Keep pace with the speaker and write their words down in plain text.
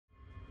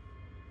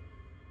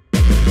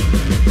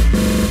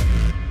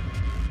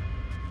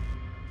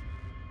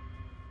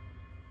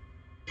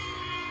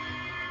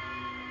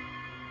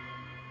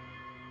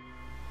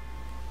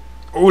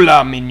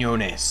Hola,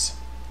 mignonnes.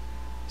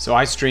 So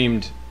I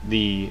streamed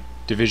the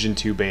Division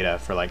 2 beta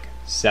for like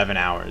 7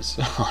 hours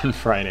on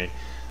Friday.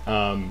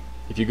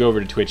 If you go over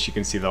to Twitch, you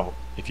can see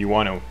if you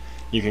want to,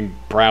 you can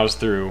browse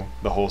through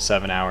the whole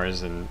 7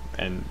 hours and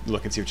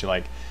look and see what you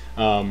like.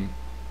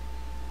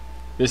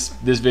 This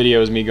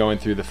video is me going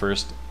through the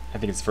first, I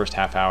think it's the first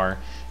half hour,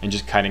 and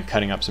just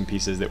cutting up some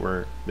pieces that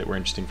were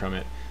interesting from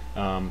it.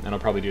 And I'll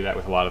probably do that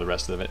with a lot of the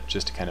rest of it,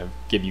 just to kind of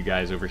give you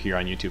guys over here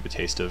on YouTube a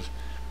taste of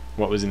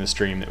what was in the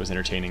stream that was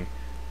entertaining.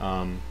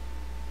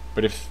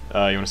 But if you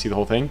want to see the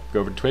whole thing, go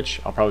over to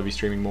Twitch. I'll probably be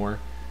streaming more.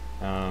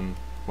 Well,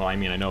 I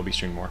mean, I know I'll be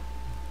streaming more.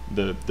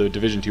 The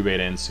Division 2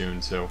 beta ends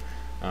soon, so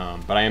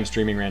but I am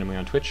streaming randomly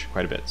on Twitch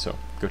quite a bit, so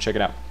go check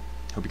it out.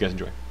 Hope you guys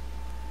enjoy.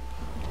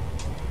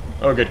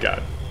 Oh, good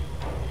God.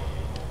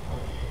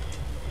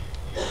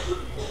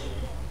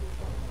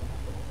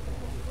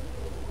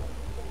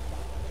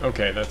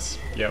 Okay, that's,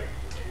 yep,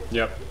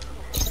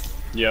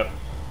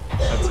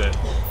 that's it.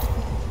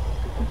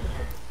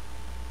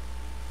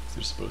 Is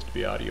there supposed to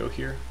be audio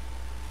here?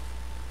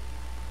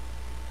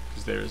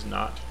 Because there is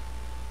not.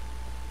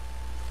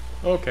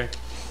 Okay.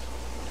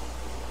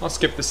 I'll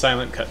skip the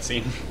silent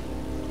cutscene.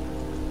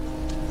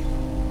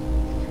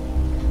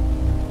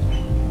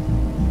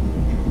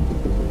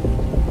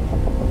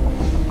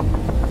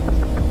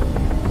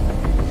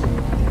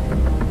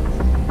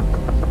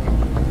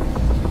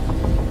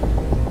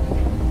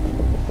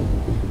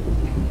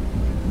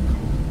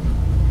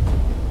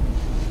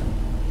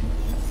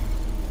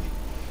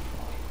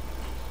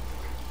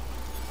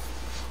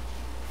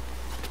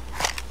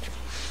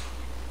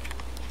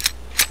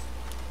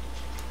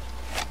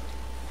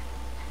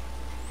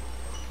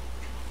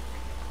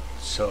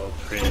 So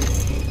pretty.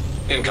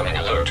 Incoming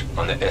alert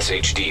on the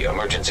SHD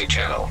emergency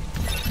channel.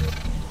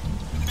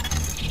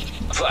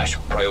 Flash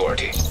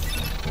priority.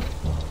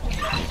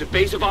 The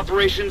base of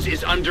operations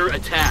is under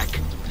attack.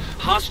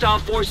 Hostile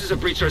forces have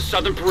breached our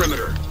southern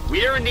perimeter.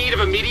 We are in need of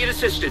immediate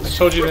assistance. I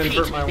told you to Repeat,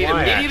 invert my need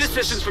immediate Y-axis,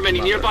 assistance from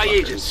any nearby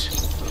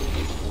agents.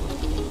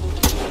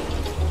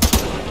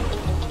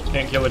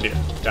 Can't kill a deer.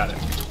 Got it.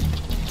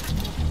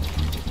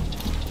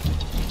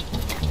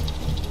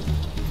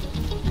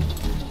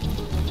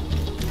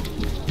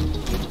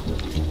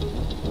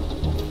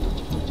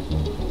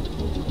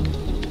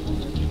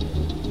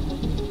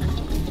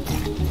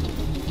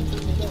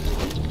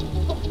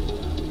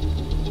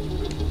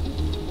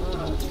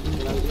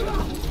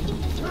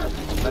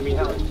 Let me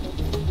help.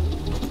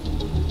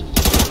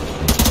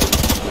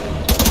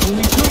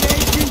 Only good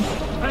agent,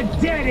 a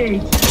dead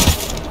agent!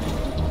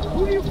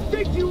 Who do you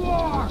think you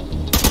are?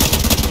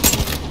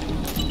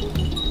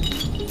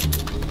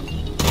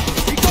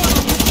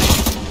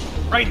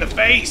 Right in the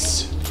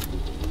face!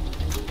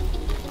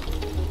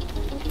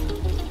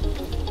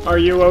 Are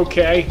you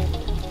okay?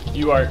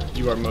 You are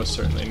most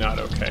certainly not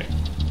okay.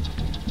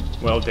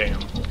 Well, damn.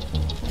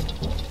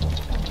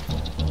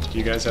 Do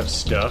you guys have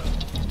stuff?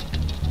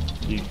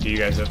 Do you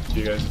guys have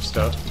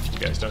stuff? You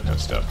guys don't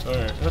have stuff.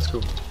 Alright, that's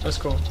cool. That's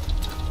cool.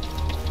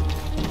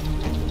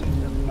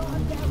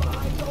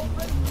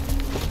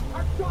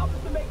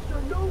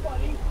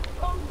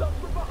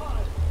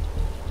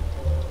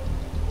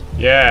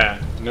 Yeah,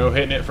 no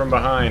hitting it from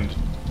behind,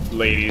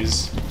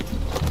 ladies.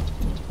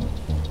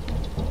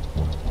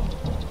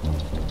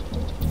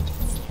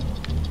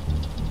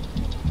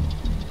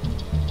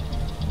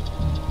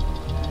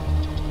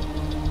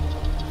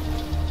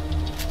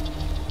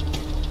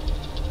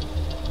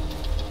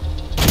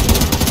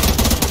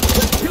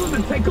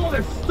 Take all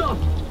their stuff!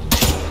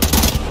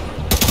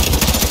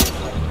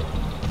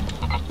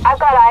 I've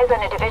got eyes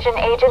on a division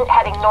agent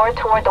heading north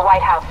toward the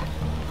White House.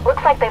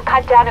 Looks like they've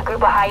cut down a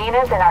group of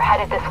hyenas and are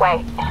headed this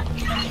way.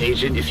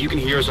 Agent, if you can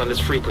hear us on this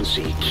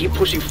frequency, keep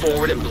pushing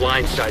forward and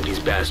blindside these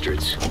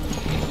bastards.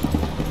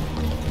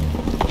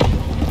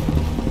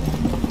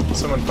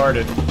 Someone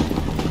farted.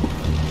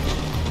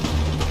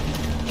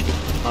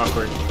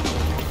 Awkward.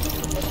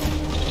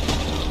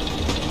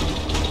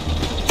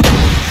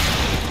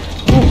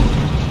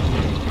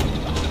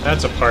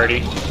 That's a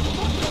party.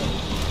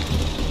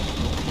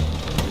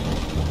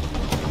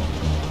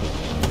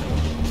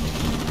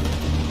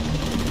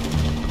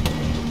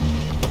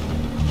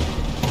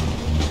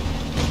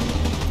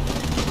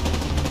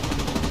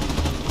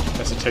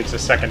 Guess it takes a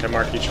second to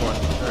mark each one.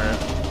 Alright.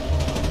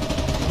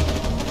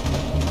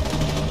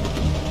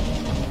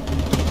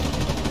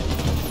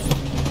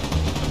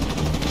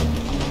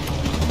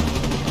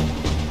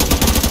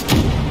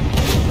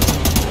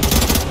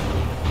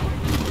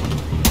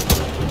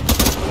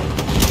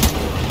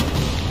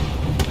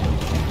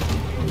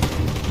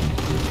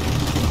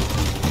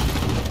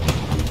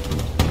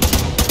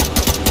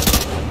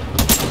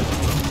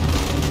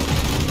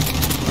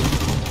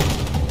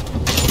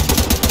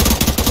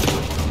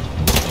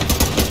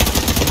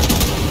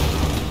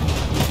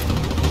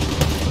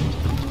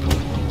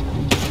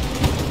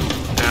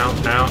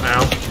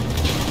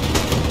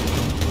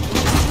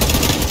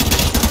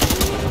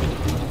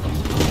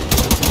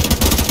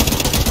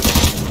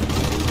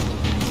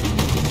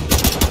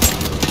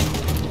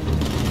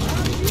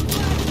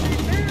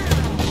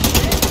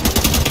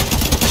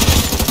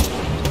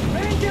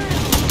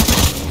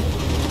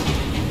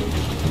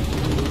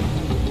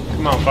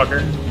 Come on,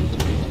 fucker.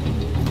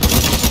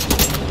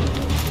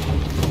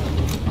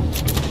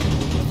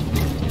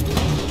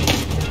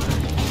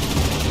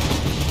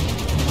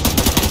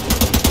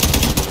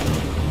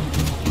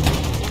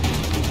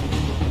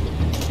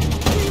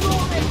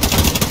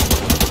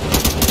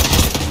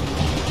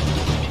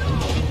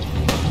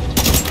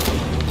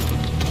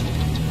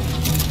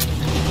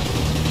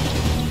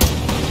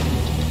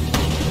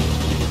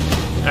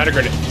 Out of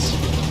grenades.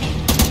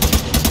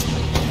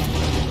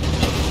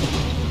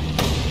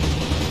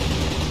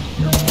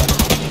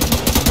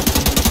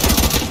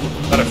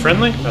 Is that a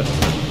friendly? That's a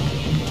friendly.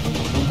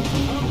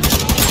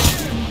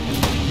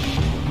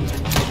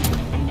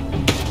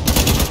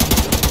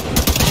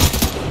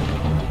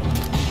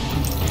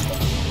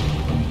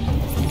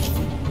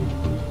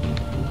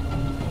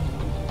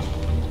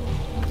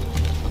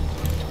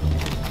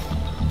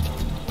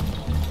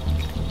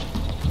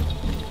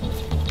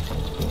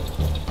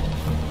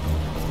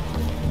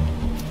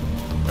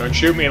 Don't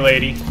shoot me,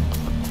 lady.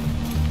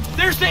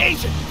 There's the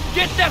agent!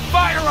 Get that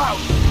fire out!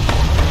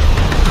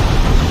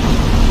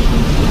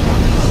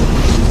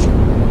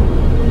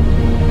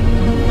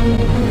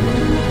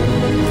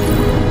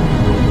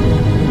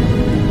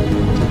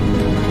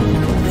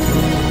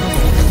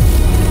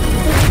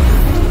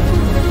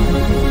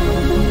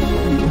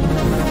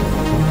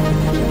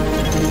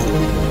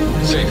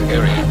 Safe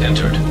area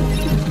entered.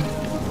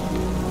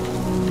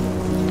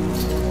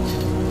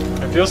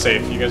 I feel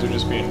safe. You guys are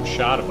just being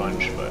shot a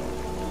bunch, but...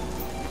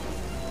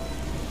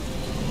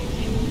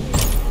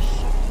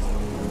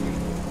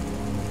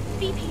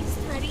 BP's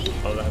ready.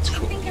 Oh, that's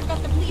cool. I think I've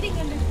got the bleeding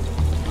under.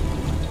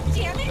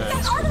 Damn it,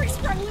 That's that artery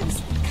sprung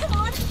loose. Come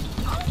on.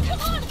 Oh,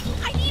 come on.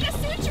 I need a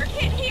suture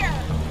kit here.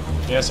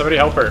 Yeah, somebody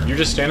help her. You're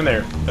just standing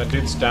there. That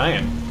dude's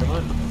dying. Come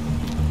on.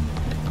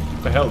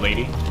 What the hell,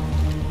 lady?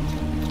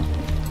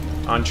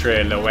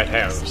 Entree le wet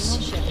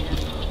house.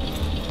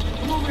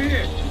 Come over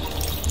here!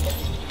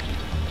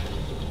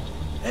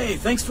 Hey,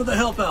 thanks for the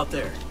help out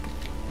there.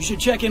 You should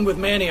check in with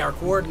Manny, our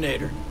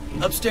coordinator,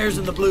 upstairs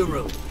in the blue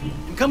room.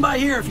 And come by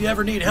here if you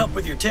ever need help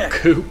with your tech.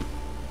 Coop.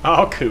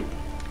 Oh, Coop.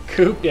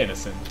 Coop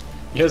Dennison.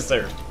 Yes,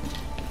 sir.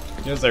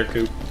 Yes, sir,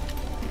 Coop.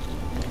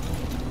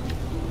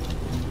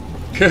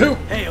 Coop!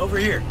 Hey, over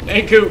here.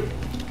 Hey, Coop.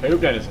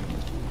 Coop Dennison.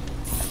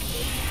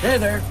 Hey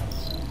there.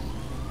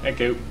 Hey,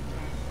 Coop.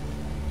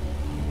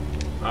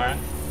 Alright.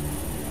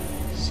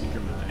 Seeker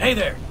mine. Hey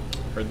there.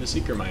 Heard the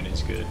seeker mine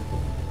is good.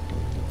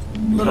 A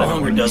little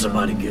hunger does a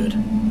body good.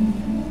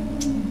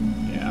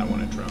 Yeah, I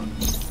want a drone.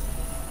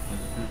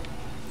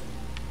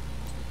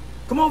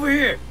 Come over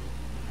here.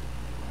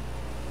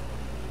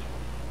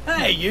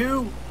 Hey,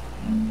 you.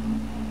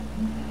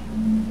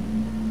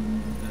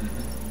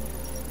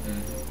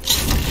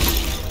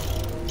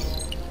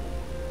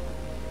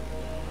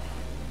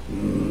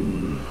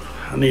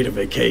 I need a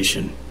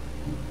vacation.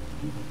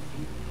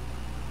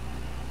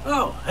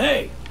 Oh,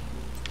 hey.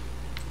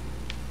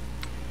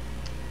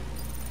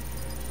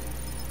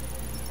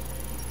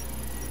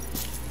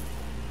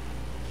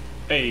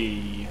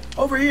 Hey.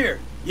 Over here.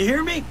 You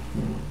hear me?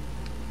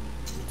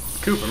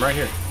 Coop, I'm right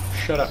here.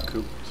 Shut up,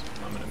 Coop.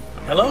 I'm gonna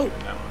Hello? open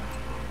that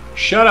one.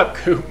 Shut up,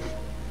 Coop.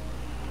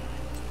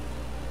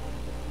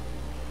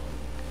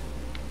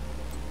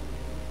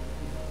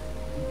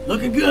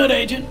 Looking good,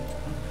 Agent.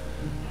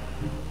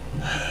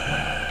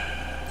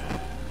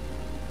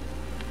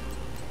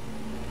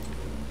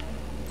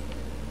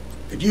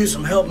 Could use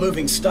some help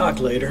moving stock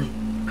later.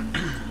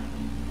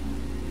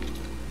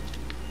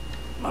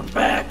 My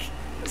back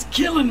is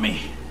killing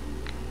me.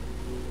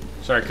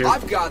 Sorry, Coop.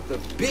 I've got the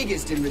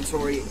biggest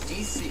inventory in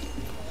DC.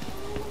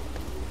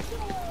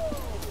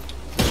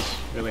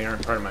 Really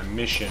aren't part of my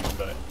mission,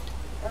 but...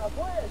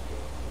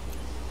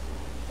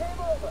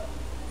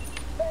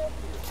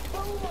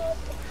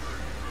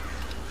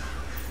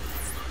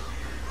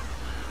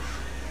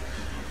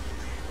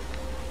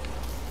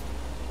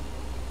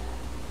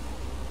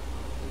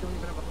 Don't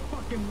even have a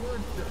fucking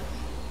word search.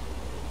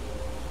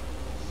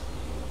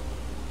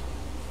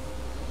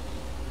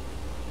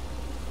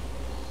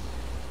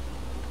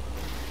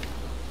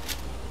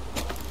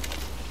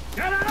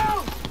 Get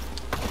out!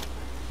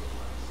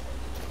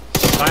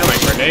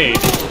 Silent grenade.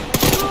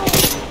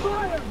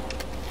 Fire!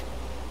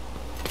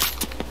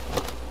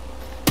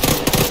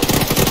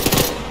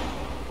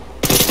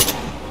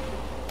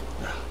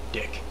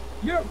 Dick.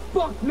 You're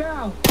fucked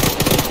now!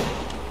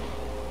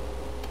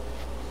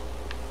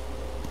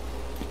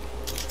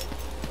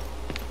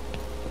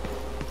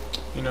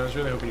 You know, I was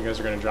really hoping you guys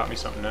were gonna drop me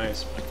something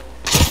nice.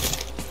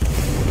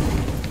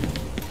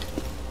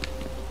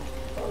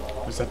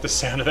 Was that the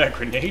sound of that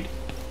grenade?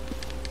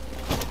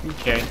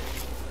 Okay.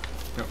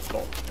 No,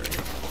 bolt. There we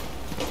go.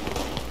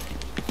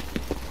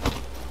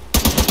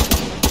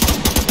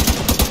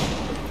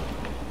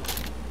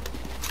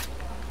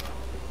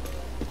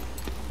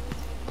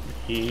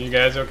 You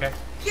guys okay?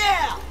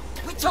 Yeah!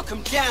 We took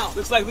him down!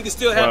 Looks like we can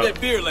still have Well-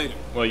 that beer later.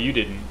 Well, you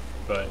didn't,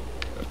 but...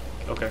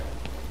 Okay.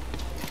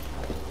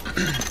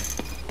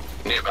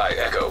 Nearby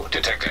echo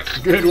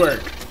detected. Good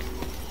work.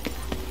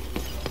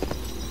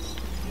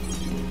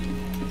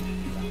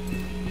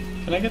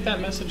 Can I get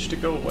that message to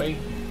go away?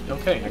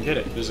 Okay, I get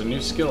it. There's a new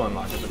skill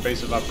unlocked at the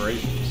base of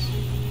operations.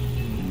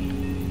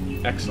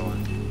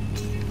 Excellent.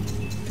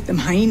 But them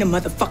hyena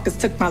motherfuckers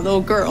took my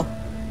little girl.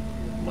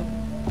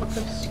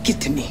 Motherfuckers.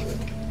 Get to me.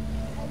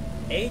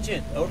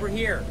 Agent, over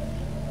here.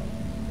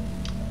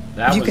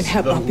 That You was can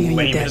help, the I'll be on your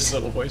lamest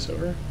debt. little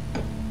voiceover.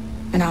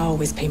 And I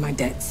always pay my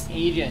debts.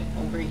 Agent,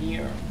 over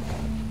here.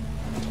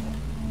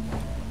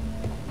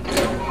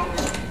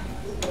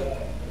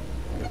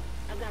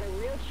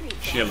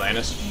 She a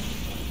Lannister?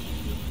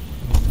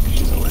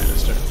 She's a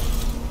Lannister.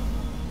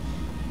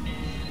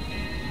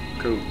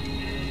 Cool.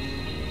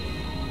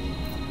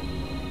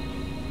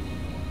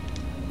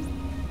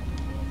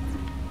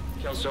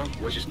 Kelso,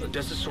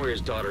 Odessa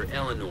Sawyer's daughter,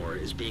 Eleanor,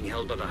 is being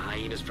held by the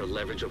hyenas for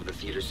leverage over the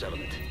theater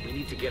settlement. We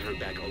need to get her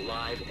back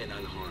alive and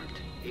unharmed.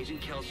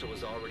 Agent Kelso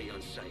is already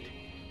on site.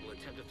 We'll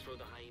attempt to throw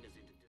the hyenas in.